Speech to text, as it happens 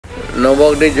na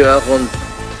huwag ninyo akong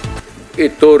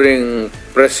ituring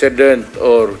president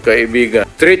or kaibigan.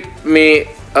 Treat me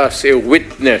as a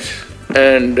witness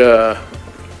and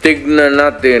tignan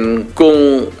natin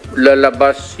kung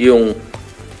lalabas yung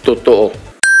totoo.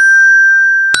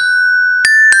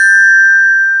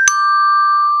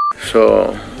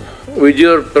 So, with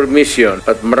your permission,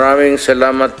 at maraming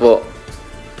salamat po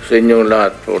sa inyong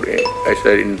lahat for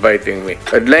inviting me.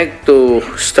 I'd like to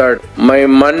start my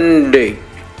mandate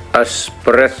as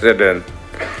President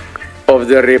of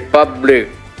the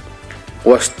Republic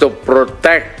was to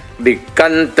protect the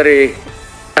country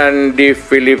and the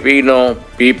Filipino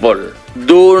people.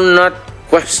 Do not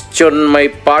question my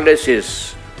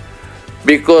policies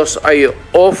because I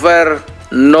offer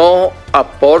no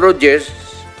apologies,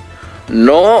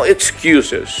 no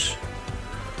excuses.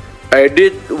 I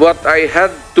did what I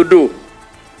had to do.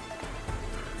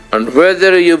 And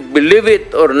whether you believe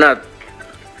it or not,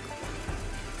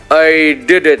 I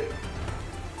did it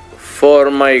for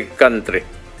my country.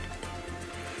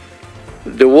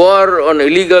 The war on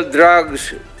illegal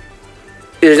drugs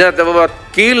is not about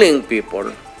killing people.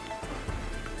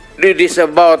 It is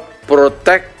about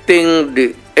protecting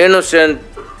the innocent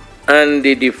and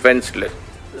the defenseless.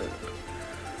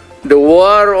 The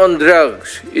war on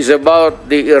drugs is about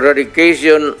the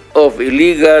eradication of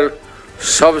illegal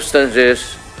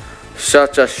substances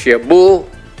such as shabu,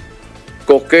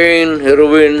 cocaine,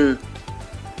 heroin,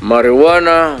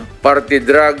 marijuana, party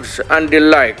drugs, and the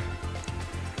like,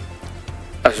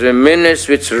 as a menace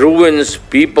which ruins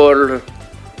people,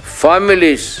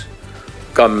 families,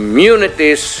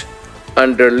 communities,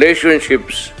 and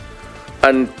relationships,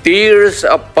 and tears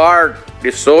apart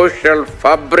the social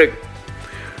fabric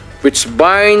which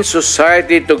binds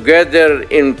society together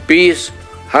in peace,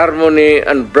 harmony,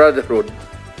 and brotherhood.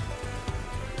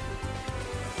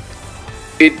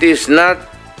 It is not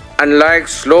unlike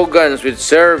slogans which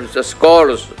serve as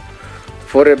calls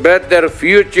for a better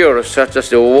future, such as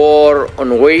the war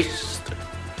on waste,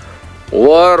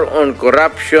 war on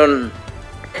corruption,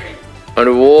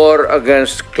 and war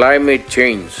against climate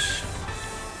change.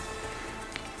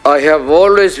 I have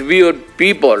always viewed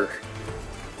people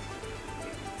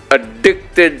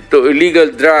addicted to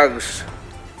illegal drugs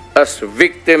as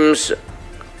victims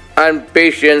and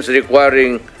patients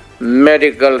requiring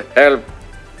medical help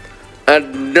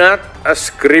and not as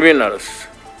criminals.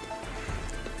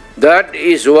 That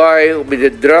is why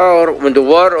when the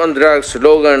war on drugs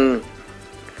slogan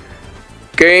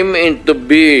came into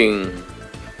being,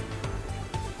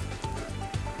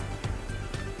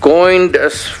 coined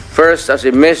first as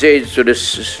a message to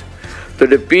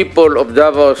the people of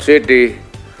Davao City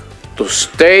to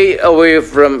stay away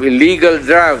from illegal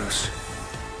drugs.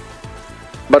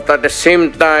 But at the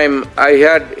same time, I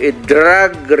had a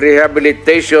drug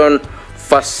rehabilitation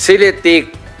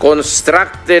facility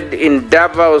constructed in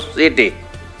Davao City,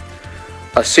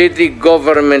 a city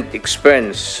government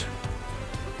expense,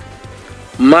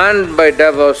 manned by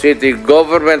Davao City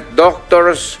government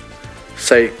doctors,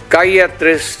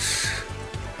 psychiatrists,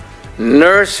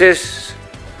 nurses,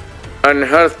 and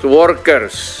health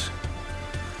workers,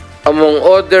 among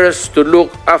others, to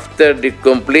look after the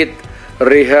complete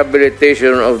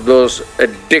rehabilitation of those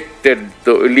addicted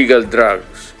to illegal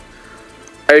drugs.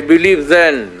 I believe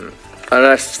then, and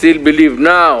I still believe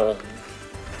now,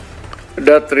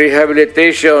 that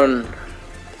rehabilitation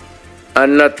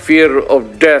and not fear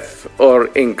of death or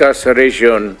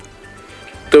incarceration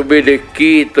to be the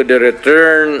key to the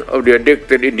return of the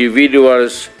addicted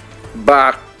individuals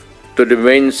back to the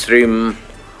mainstream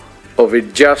of a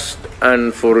just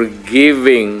and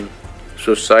forgiving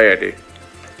society.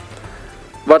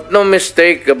 But no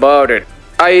mistake about it,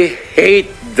 I hate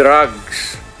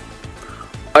drugs.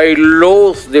 I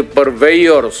loathe the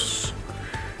purveyors,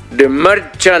 the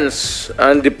merchants,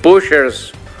 and the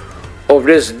pushers of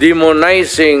this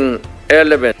demonizing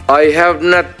element. I have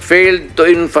not failed to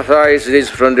emphasize this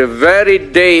from the very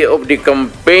day of the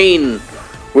campaign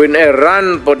when I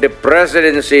ran for the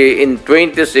presidency in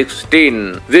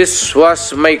 2016. This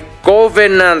was my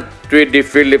covenant with the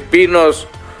Filipinos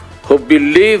who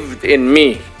believed in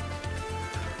me.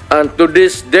 And to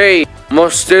this day,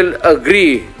 most still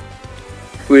agree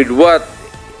with what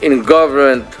in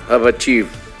government have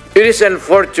achieved. It is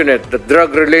unfortunate that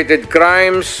drug-related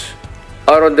crimes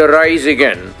are on the rise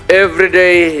again. Every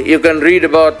day you can read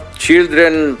about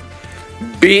children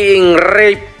being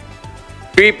raped,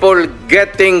 people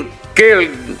getting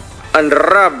killed and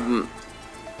robbed.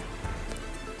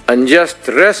 And just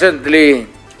recently,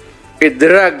 a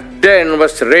drug den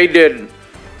was raided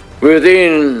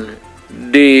within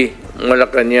the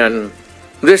Malacanang.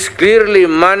 This clearly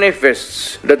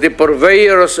manifests that the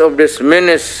purveyors of this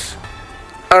menace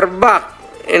are back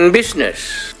in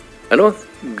business. Ano?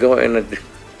 Gawin natin.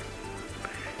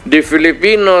 The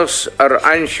Filipinos are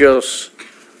anxious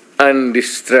and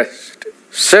distressed.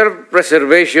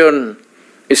 Self-preservation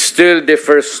is still the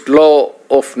first law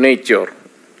of nature.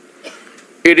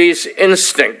 It is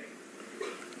instinct.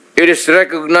 It is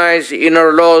recognized in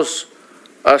our laws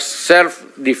as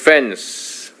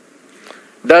self-defense.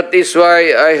 That is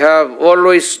why I have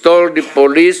always told the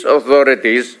police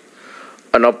authorities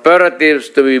and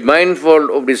operatives to be mindful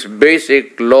of this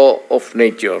basic law of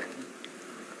nature.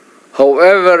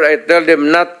 However, I tell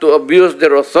them not to abuse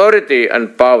their authority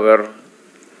and power,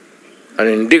 and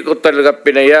hindi ko talaga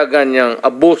pinayagan yung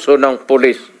abuso ng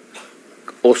pulis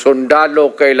o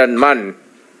sundalo kailanman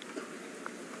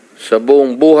sa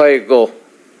buong buhay ko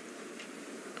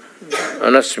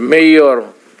and as mayor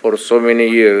for so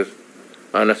many years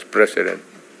and as president,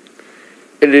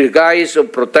 in the guise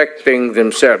of protecting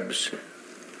themselves.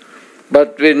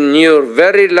 But when your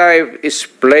very life is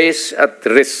placed at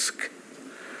risk,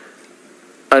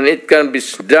 and it can be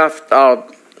snuffed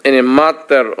out in a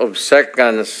matter of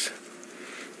seconds,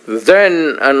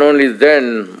 then and only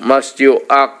then must you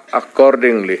act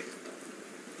accordingly.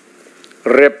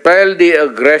 Repel the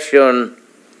aggression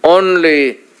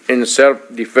only in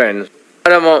self-defense.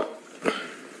 Alam mo,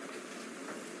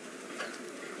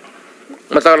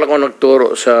 matagal ako nagturo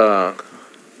sa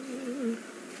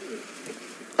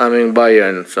aming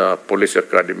bayan sa Police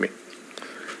Academy.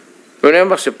 When I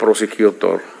was a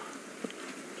prosecutor,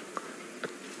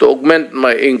 to augment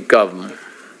my income.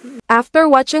 After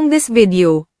watching this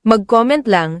video, mag-comment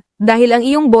lang, dahil ang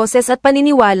iyong boses at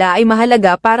paniniwala ay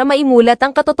mahalaga para maimulat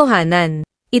ang katotohanan.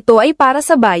 Ito ay para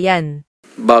sa bayan.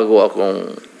 Bago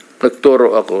akong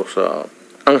nagturo ako sa...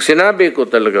 Ang sinabi ko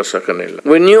talaga sa kanila,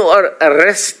 when you are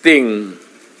arresting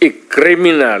a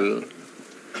criminal,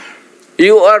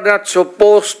 you are not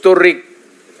supposed to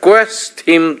request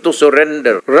him to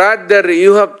surrender. Rather,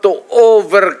 you have to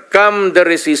overcome the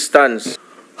resistance.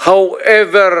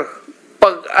 However,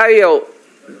 pag ayaw,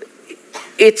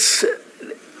 it's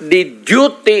the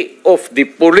duty of the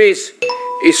police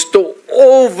is to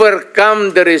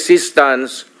overcome the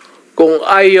resistance kung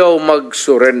ayaw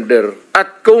mag-surrender.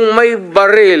 At kung may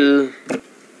baril,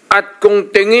 at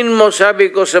kung tingin mo, sabi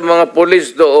ko sa mga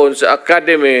polis doon sa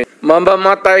academy,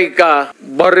 mamamatay ka,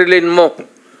 barilin mo.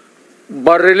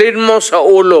 Barilin mo sa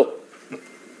ulo.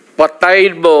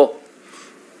 Patayin mo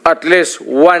at least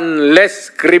one less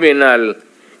criminal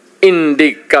in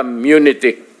the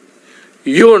community.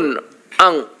 Yun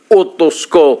ang utos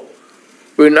ko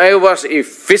when I was a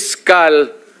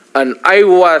fiscal and I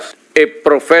was a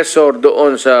professor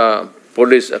doon sa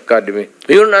Police Academy.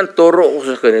 Yun ang turo ko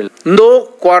sa kanila.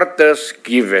 No quarters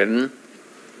given,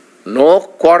 no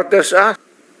quarters asked.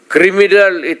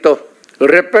 Criminal ito.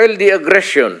 Repel the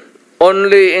aggression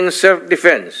only in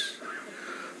self-defense.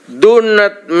 Do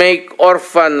not make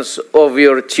orphans of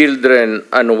your children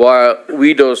and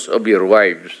widows of your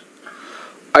wives.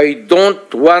 I don't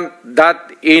want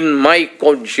that in my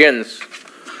conscience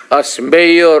as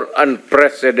mayor and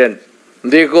president.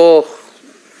 Hindi ko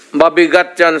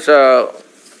mabigat yan sa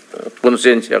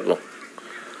konsensya ko.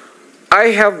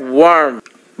 I have warned,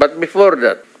 but before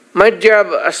that, my job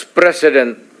as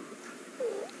president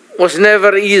was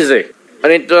never easy,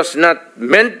 and it was not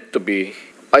meant to be.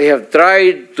 I have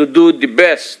tried to do the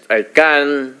best I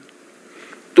can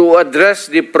to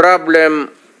address the problem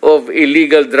of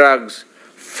illegal drugs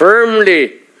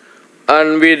firmly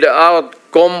and without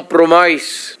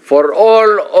compromise. For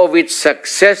all of its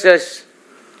successes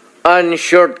and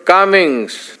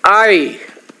shortcomings, I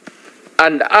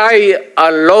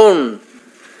alone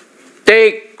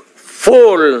take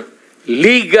full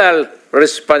legal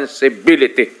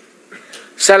responsibility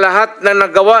sa lahat na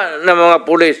nagawa ng mga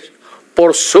pulis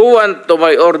pursuant to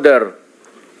my order.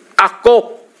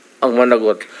 Ako ang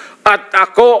managot at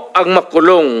ako ang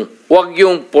makulong, huwag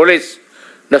yung pulis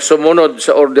na sumunod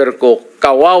sa order ko.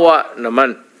 Kawawa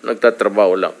naman,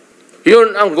 nagtatrabaho lang.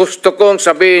 Yun ang gusto kong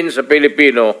sabihin sa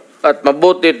Pilipino at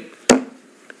mabutit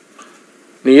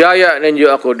niyaya ninyo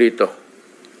ako dito.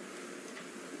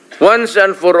 Once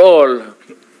and for all,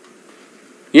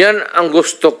 yan ang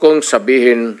gusto kong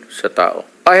sabihin sa tao.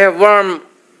 I have warned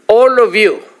all of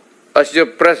you as your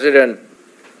president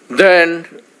then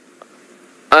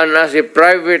and as a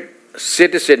private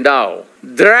citizen now.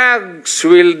 Drugs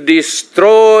will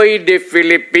destroy the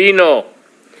Filipino.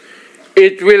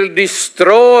 It will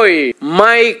destroy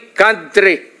my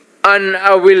country and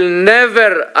I will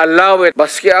never allow it.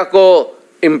 Baski ako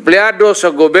empleyado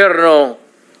sa gobyerno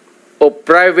o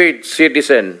private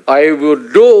citizen, I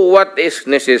will do what is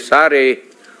necessary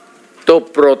to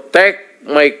protect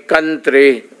my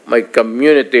country, my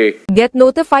community. Get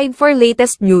notified for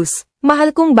latest news,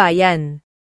 mahal kong bayan.